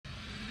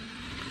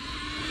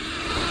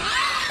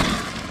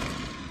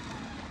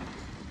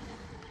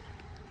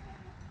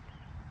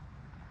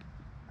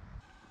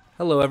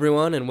Hello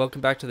everyone and welcome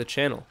back to the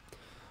channel.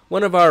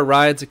 One of our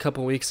rides a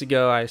couple weeks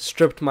ago I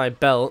stripped my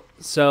belt,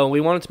 so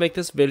we wanted to make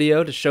this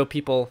video to show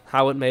people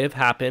how it may have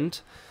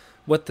happened,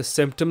 what the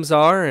symptoms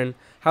are, and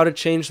how to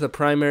change the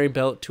primary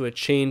belt to a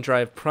chain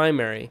drive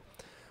primary.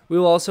 We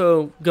will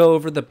also go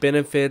over the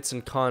benefits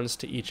and cons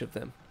to each of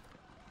them.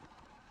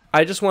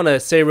 I just want to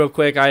say real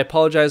quick, I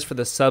apologize for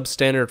the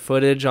substandard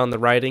footage on the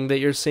riding that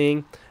you're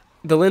seeing.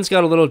 The lens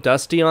got a little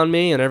dusty on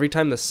me, and every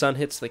time the sun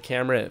hits the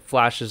camera it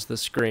flashes the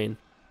screen.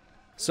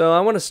 So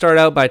I want to start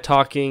out by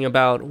talking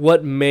about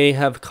what may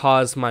have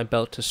caused my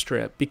belt to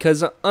strip,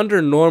 because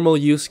under normal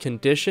use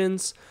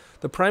conditions,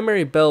 the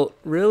primary belt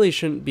really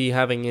shouldn't be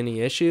having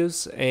any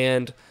issues,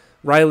 and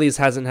Riley's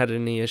hasn't had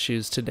any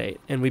issues to date,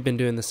 and we've been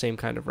doing the same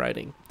kind of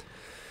riding.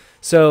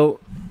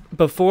 So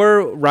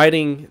before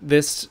riding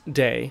this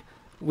day,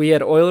 we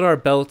had oiled our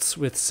belts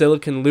with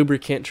silicone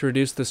lubricant to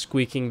reduce the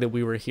squeaking that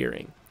we were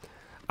hearing.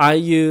 I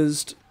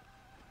used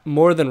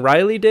more than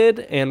Riley did,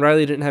 and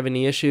Riley didn't have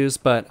any issues,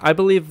 but I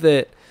believe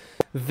that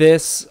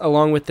this,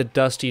 along with the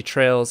dusty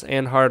trails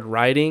and hard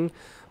riding,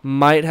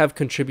 might have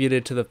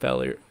contributed to the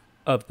failure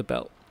of the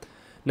belt.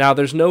 Now,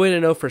 there's no way to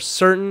know for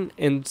certain,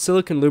 and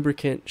silicone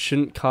lubricant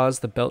shouldn't cause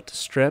the belt to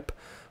strip,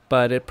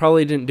 but it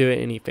probably didn't do it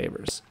any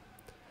favors.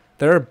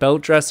 There are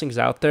belt dressings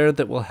out there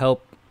that will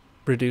help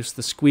reduce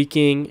the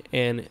squeaking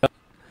and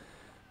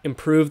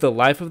improve the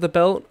life of the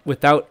belt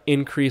without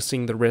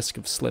increasing the risk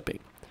of slipping.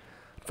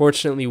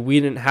 Fortunately, we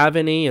didn't have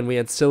any, and we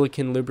had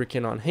silicone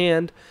lubricant on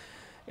hand,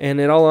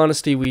 and in all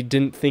honesty, we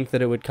didn't think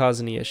that it would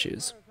cause any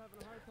issues.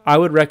 I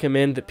would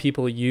recommend that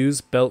people use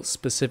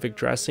belt-specific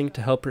dressing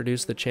to help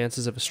reduce the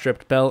chances of a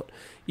stripped belt,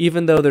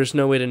 even though there's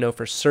no way to know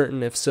for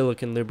certain if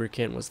silicone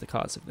lubricant was the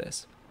cause of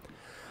this.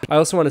 I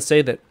also want to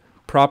say that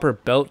proper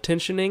belt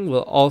tensioning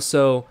will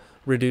also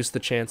reduce the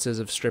chances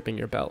of stripping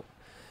your belt.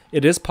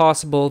 It is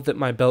possible that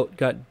my belt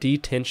got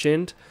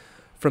detensioned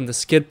from the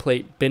skid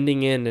plate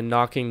bending in and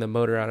knocking the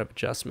motor out of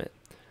adjustment.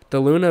 The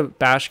Luna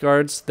bash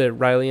guards that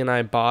Riley and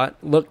I bought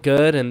look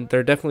good, and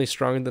they're definitely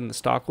stronger than the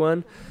stock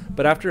one,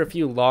 but after a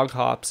few log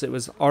hops it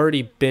was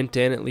already bent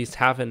in at least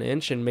half an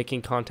inch and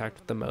making contact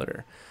with the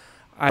motor.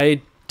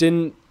 I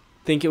didn't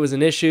think it was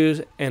an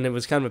issue, and it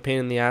was kind of a pain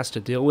in the ass to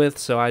deal with,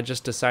 so I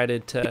just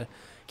decided to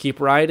keep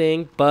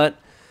riding, but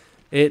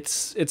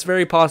it's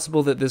very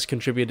possible that this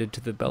contributed to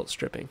the belt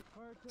stripping.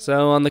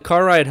 So on the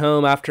car ride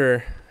home,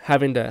 after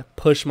having to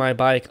push my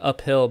bike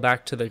uphill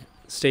back to the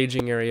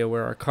staging area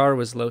where our car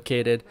was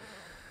located,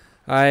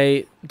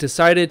 I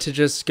decided to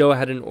just go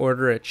ahead and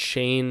order a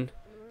chain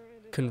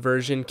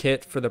conversion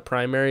kit for the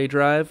primary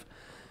drive.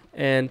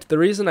 And the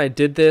reason I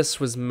did this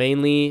was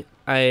mainly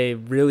I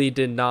really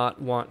did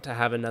not want to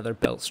have another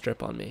belt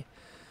strip on me.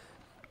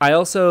 I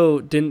also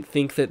didn't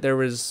think that there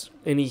was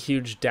any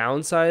huge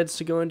downsides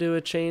to going to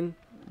a chain,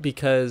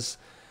 because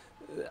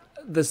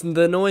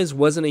the noise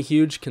wasn't a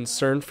huge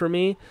concern for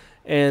me.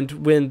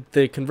 And when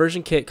the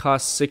conversion kit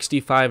costs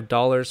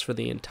 $65 for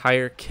the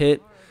entire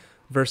kit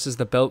versus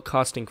the belt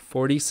costing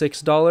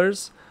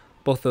 $46,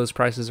 both those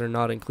prices are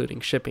not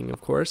including shipping,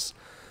 of course.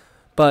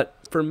 But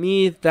for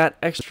me, that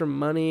extra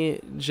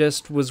money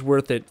just was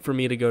worth it for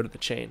me to go to the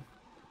chain.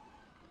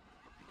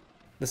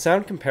 The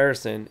sound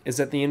comparison is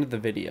at the end of the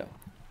video,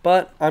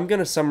 but I'm going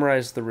to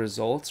summarize the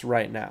results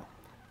right now.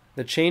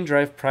 The chain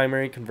drive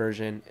primary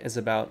conversion is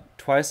about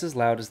twice as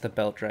loud as the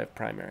belt drive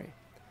primary.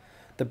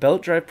 The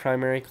belt drive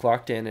primary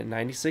clocked in at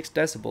 96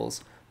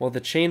 decibels, while the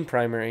chain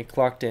primary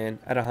clocked in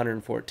at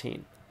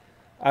 114.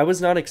 I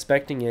was not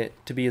expecting it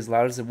to be as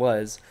loud as it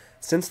was,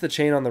 since the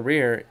chain on the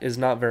rear is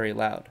not very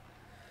loud.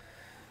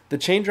 The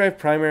chain drive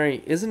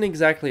primary isn't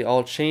exactly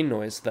all chain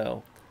noise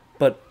though,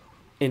 but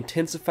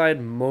intensified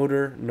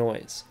motor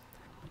noise.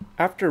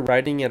 After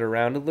riding it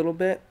around a little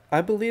bit,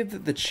 I believe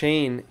that the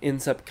chain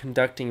ends up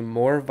conducting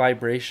more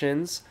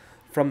vibrations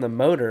from the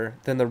motor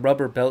than the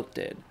rubber belt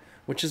did,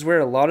 which is where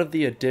a lot of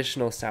the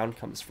additional sound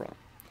comes from.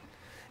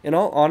 In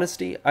all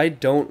honesty, I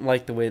don't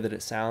like the way that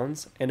it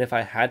sounds, and if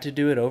I had to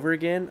do it over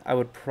again, I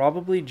would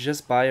probably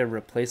just buy a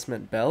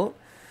replacement belt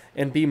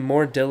and be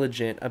more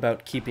diligent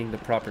about keeping the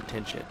proper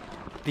tension.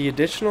 The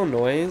additional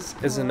noise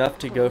is enough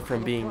to go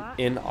from being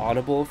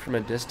inaudible from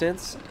a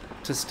distance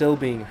to still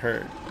being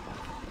heard.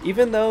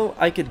 Even though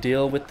I could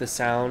deal with the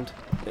sound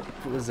if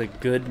it was a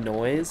good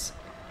noise,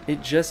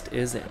 it just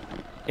isn't.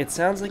 It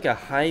sounds like a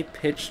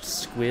high-pitched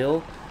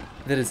squeal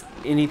that is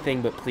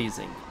anything but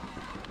pleasing.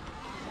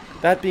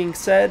 That being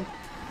said,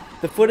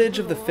 the footage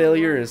of the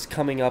failure is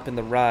coming up in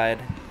the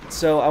ride,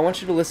 so I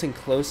want you to listen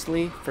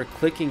closely for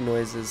clicking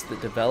noises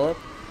that develop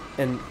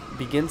and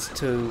begins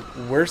to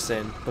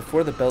worsen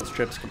before the belt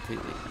strips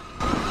completely.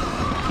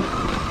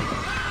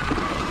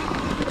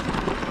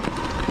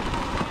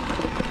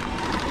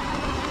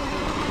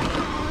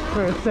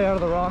 We're going to stay out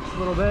of the rocks a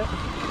little bit.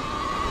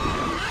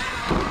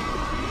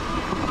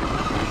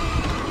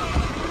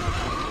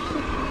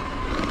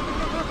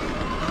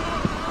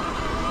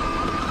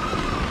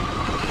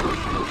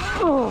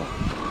 Oh.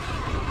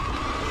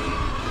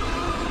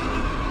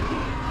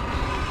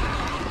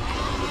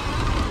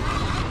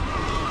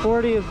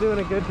 40 is doing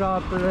a good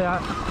job for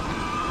that.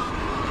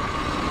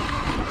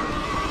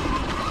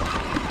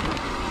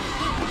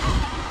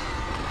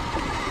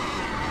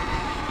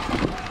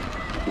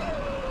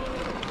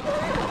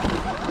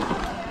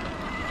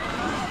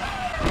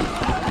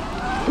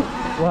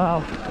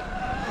 Wow.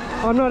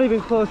 I'm not even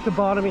close to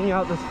bottoming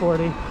out this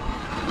 40.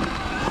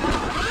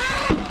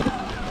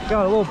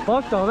 Got a little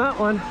bucked on that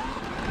one.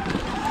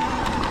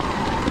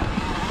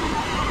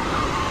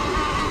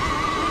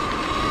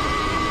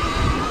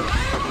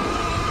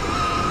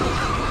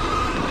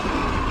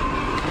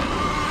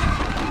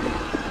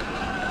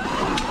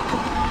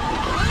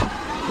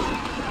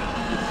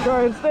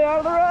 Try and stay out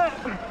of the rut.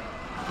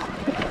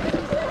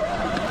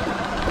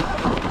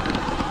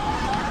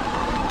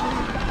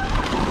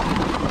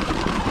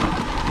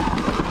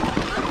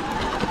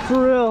 It's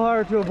real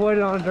hard to avoid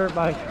it on a dirt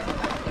bike.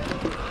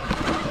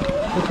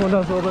 This one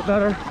does a little bit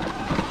better.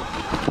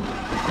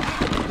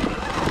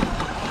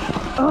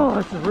 Oh,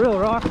 this is real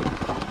rocky.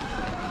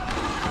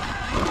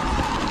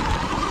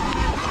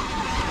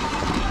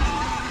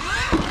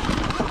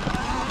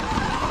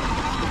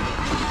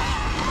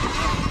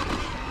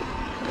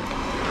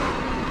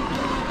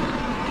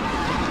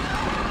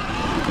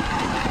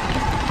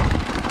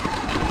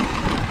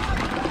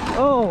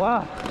 Oh,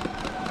 wow.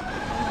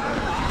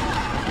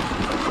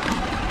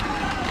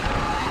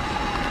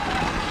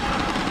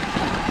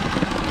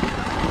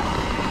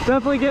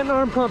 Definitely getting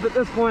arm pump at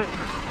this point.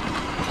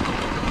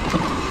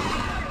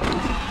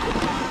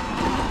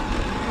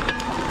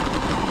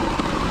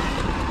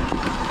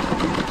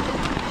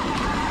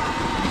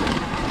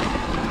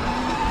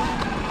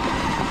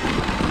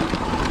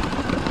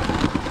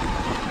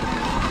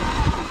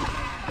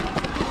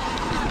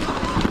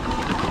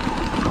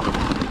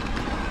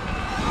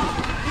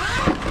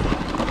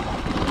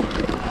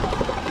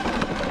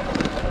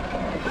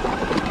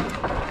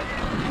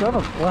 Do I have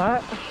a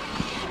flat?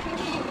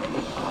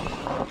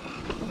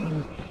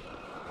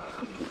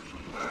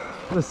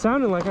 It was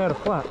sounding like I had a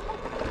flat.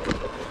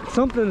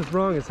 Something is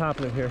wrong is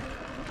happening here.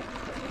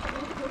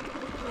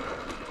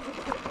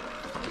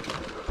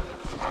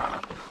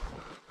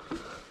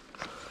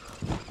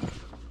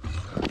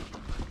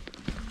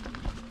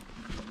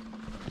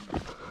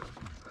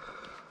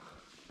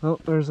 Oh,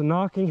 there's a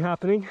knocking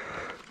happening.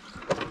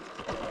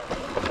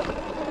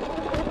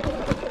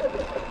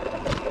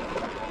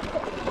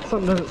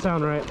 Something doesn't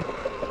sound right.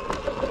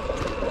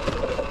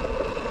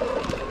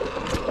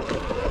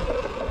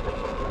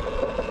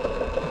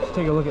 Let's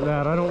take a look at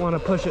that. I don't want to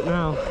push it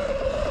now.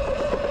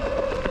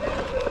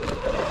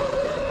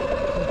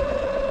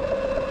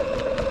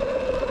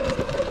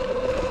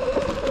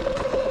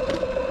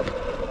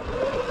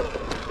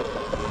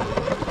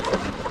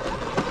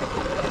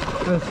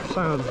 This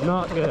sounds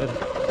not good.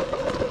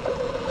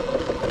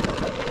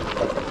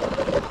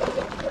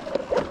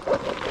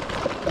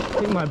 I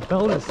think my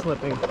belt is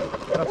slipping.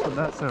 That's what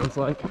that sounds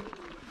like.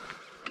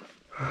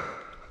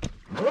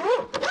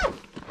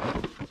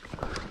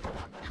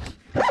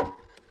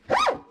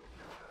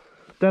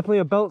 Definitely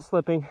a belt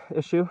slipping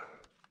issue.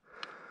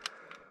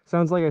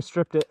 Sounds like I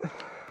stripped it.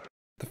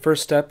 The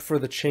first step for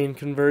the chain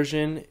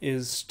conversion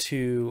is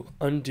to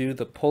undo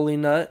the pulley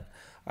nut.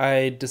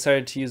 I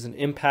decided to use an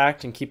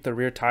impact and keep the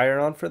rear tire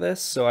on for this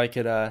so I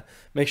could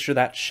make sure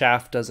that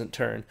shaft doesn't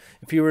turn.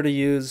 If you were to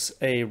use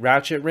a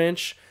ratchet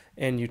wrench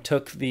and you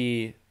took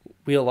the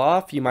wheel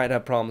off, you might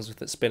have problems with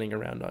it spinning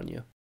around on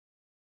you.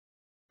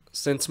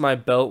 Since my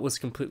belt was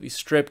completely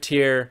stripped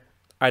here,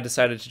 I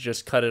decided to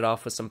just cut it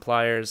off with some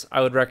pliers.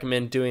 I would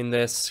recommend doing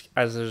this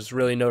as there's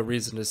really no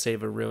reason to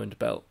save a ruined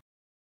belt.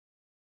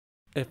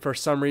 If for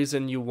some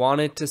reason you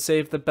wanted to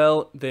save the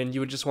belt, then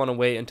you would just want to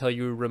wait until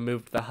you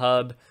removed the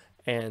hub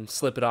and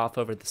slip it off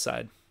over the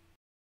side.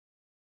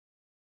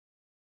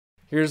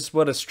 Here's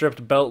what a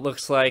stripped belt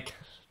looks like.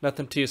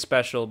 Nothing too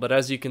special, but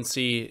as you can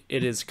see,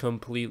 it is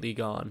completely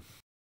gone.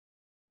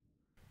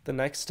 The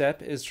next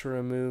step is to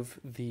remove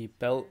the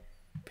belt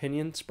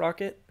pinion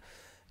sprocket,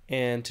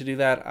 and to do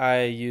that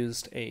I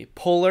used a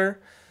puller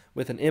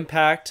with an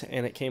impact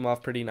and it came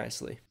off pretty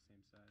nicely.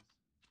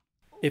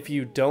 If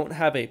you don't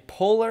have a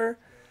puller,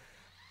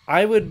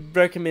 I would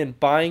recommend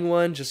buying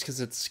one just because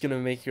it's going to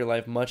make your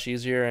life much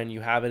easier and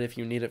you have it if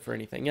you need it for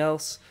anything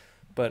else.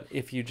 But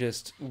if you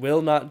just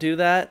will not do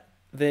that,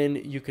 then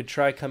you could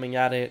try coming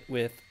at it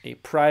with a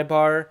pry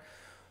bar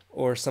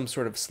or some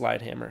sort of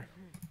slide hammer.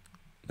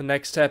 The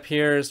next step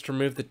here is to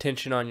remove the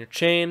tension on your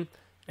chain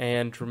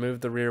and remove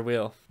the rear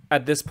wheel.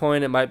 At this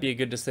point, it might be a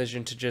good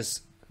decision to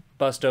just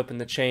bust open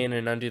the chain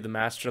and undo the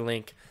master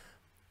link.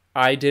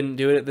 I didn't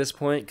do it at this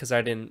point because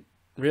I didn't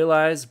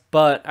realize,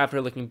 but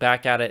after looking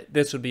back at it,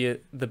 this would be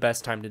the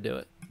best time to do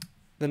it.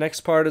 The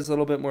next part is a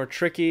little bit more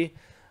tricky.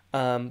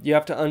 You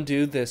have to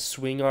undo this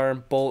swing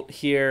arm bolt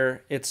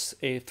here. It's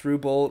a through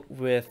bolt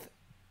with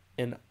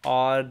an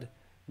odd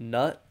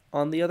nut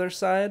on the other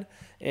side,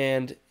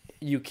 and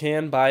you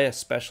can buy a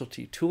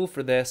specialty tool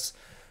for this,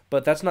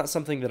 but that's not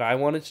something that I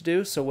wanted to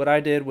do. So what I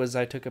did was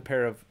I took a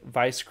pair of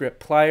vice grip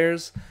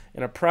pliers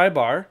and a pry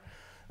bar.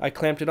 I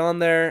clamped it on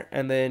there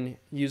and then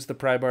used the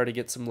pry bar to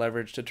get some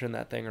leverage to turn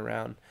that thing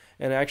around.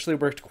 And it actually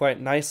worked quite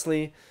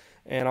nicely,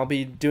 and I'll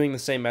be doing the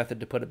same method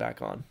to put it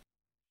back on.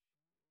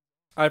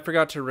 I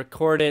forgot to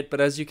record it, but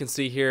as you can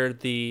see here,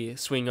 the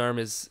swing arm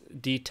is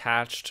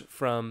detached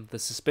from the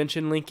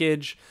suspension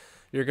linkage,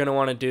 you're going to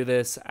want to do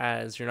this,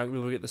 as you're not going to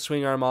be able to get the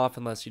swing arm off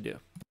unless you do.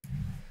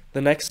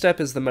 The next step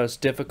is the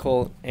most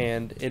difficult,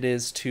 and it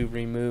is to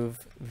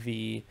remove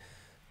the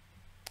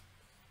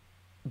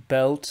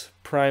belt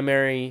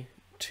primary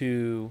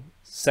to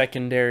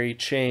secondary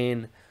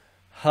chain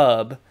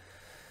hub.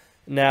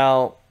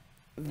 Now,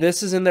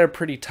 this is in there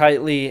pretty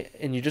tightly,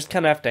 and you just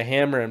kind of have to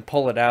hammer and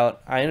pull it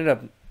out. I ended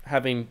up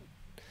having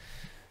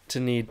to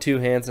need 2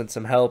 hands and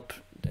some help,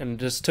 and it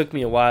just took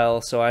me a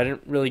while, so I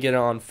didn't really get it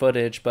on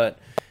footage, but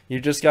you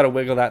just got to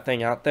wiggle that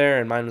thing out there,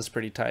 and mine was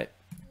pretty tight.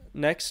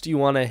 Next, you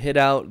want to hit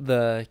out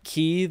the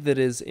key that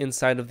is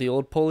inside of the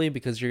old pulley,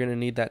 because you're going to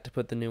need that to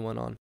put the new one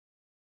on.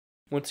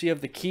 Once you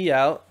have the key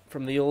out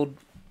from the old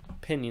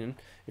pinion,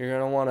 you're going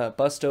to want to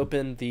bust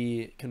open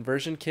the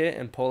conversion kit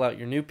and pull out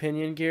your new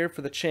pinion gear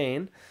for the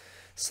chain.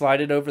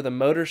 Slide it over the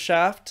motor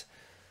shaft,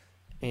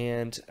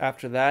 and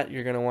after that,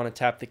 you're going to want to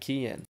tap the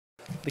key in.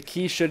 The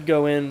key should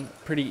go in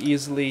pretty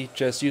easily.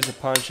 Just use a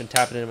punch and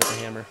tap it in with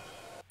a hammer.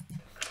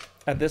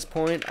 At this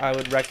point, I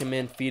would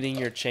recommend feeding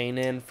your chain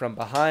in from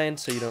behind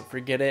so you don't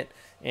forget it,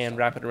 and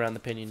wrap it around the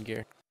pinion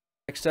gear.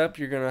 Next up,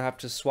 you're going to have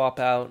to swap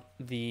out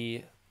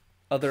the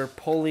other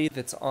pulley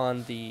that's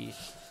on the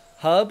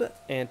hub,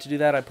 and to do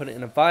that I put it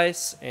in a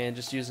vise and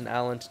just use an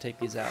Allen to take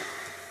these out.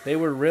 They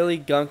were really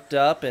gunked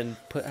up and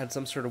had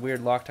some sort of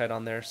weird Loctite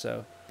on there,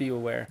 so be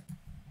aware.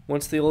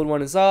 Once the old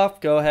one is off,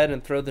 go ahead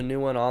and throw the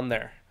new one on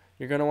there.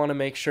 You're going to want to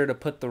make sure to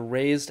put the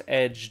raised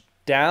edge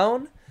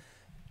down,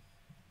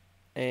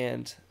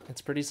 and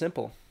it's pretty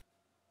simple.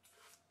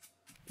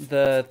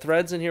 The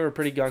threads in here were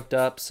pretty gunked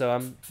up, so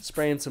I'm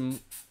spraying some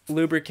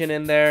lubricant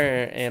in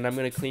there, and I'm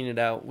going to clean it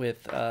out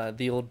with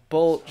the old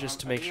bolt just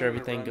to make sure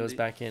everything goes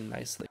back in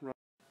nicely.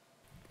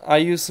 I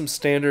used some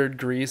standard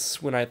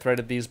grease when I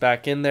threaded these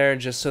back in there,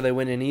 just so they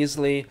went in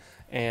easily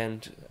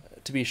and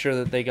to be sure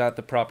that they got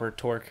the proper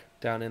torque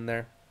down in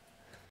there.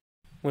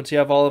 Once you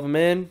have all of them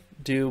in,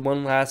 do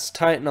one last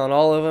tighten on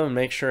all of them and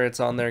make sure it's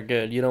on there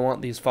good. You don't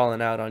want these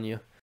falling out on you.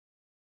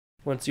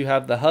 Once you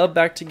have the hub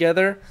back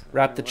together,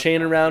 wrap the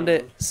chain around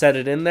it, set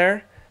it in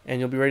there, and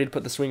you'll be ready to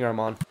put the swing arm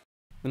on.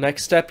 The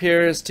next step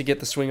here is to get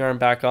the swing arm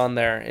back on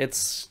there.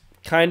 It's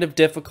kind of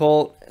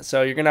difficult,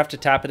 so you're going to have to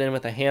tap it in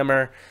with a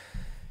hammer,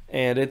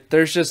 and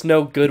there's just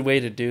no good way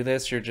to do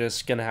this. You're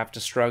just going to have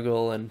to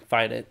struggle and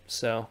fight it.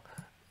 So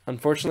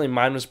unfortunately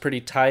mine was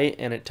pretty tight,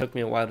 and it took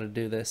me a while to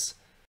do this.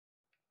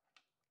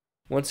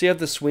 Once you have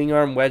the swing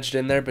arm wedged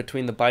in there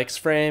between the bike's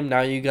frame,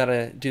 now you got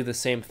to do the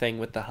same thing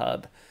with the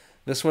hub.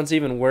 This one's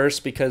even worse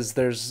because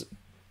there's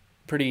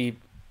pretty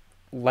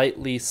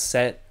lightly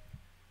set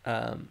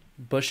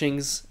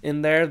bushings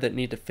in there that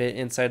need to fit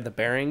inside the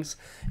bearings,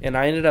 and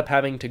I ended up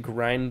having to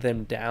grind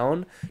them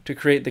down to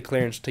create the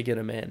clearance to get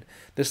them in.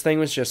 This thing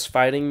was just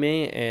fighting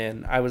me,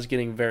 and I was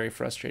getting very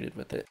frustrated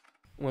with it.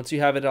 Once you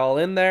have it all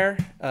in there,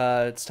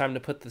 it's time to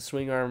put the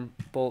swing arm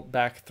bolt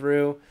back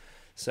through.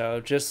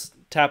 So just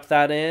tap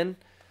that in,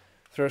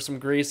 throw some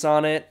grease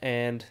on it,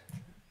 and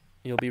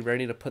you'll be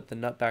ready to put the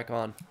nut back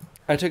on.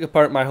 I took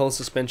apart my whole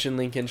suspension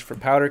linkage for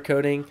powder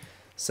coating,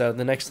 so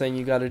the next thing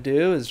you got to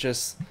do is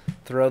just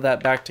throw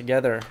that back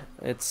together.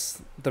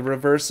 It's the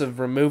reverse of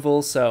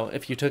removal, so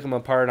if you took them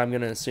apart, I'm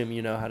going to assume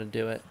you know how to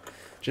do it.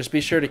 Just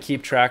be sure to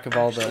keep track of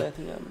all the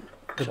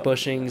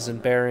bushings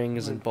and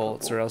bearings and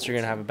bolts, or else you're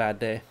going to have a bad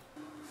day.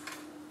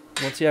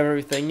 Once you have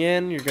everything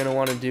in, you're going to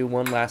want to do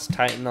one last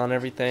tighten on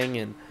everything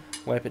and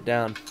wipe it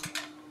down.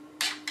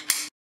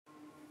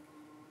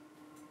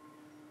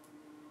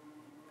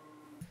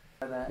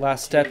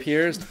 Last step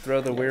here is to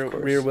throw the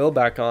rear wheel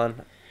back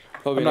on.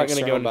 I'm not going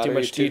to go into too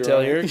much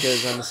detail here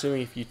because I'm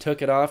assuming if you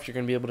took it off, you're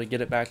going to be able to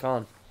get it back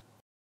on.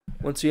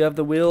 Once you have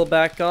the wheel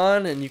back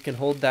on and you can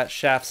hold that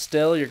shaft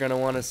still, you're going to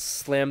want to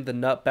slam the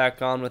nut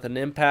back on with an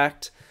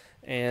impact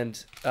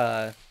and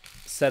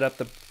set up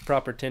the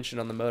proper tension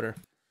on the motor.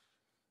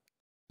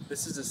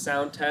 This is a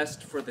sound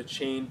test for the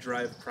chain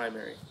drive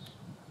primary.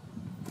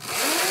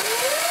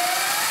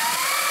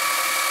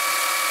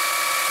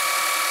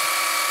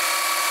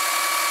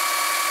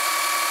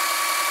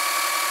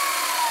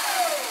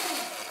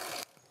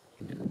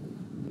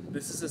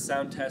 This is a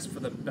sound test for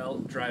the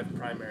belt drive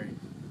primary.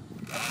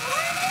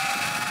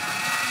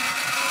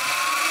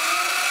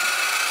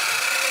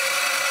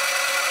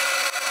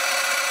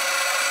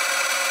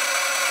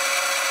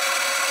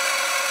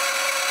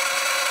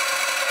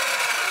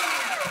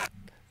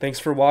 Thanks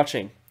for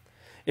watching.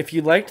 If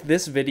you liked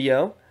this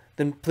video,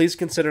 then please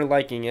consider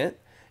liking it.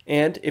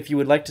 And if you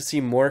would like to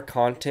see more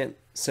content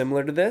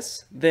similar to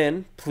this,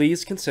 then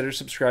please consider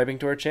subscribing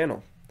to our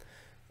channel.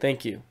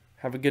 Thank you.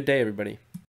 Have a good day, everybody.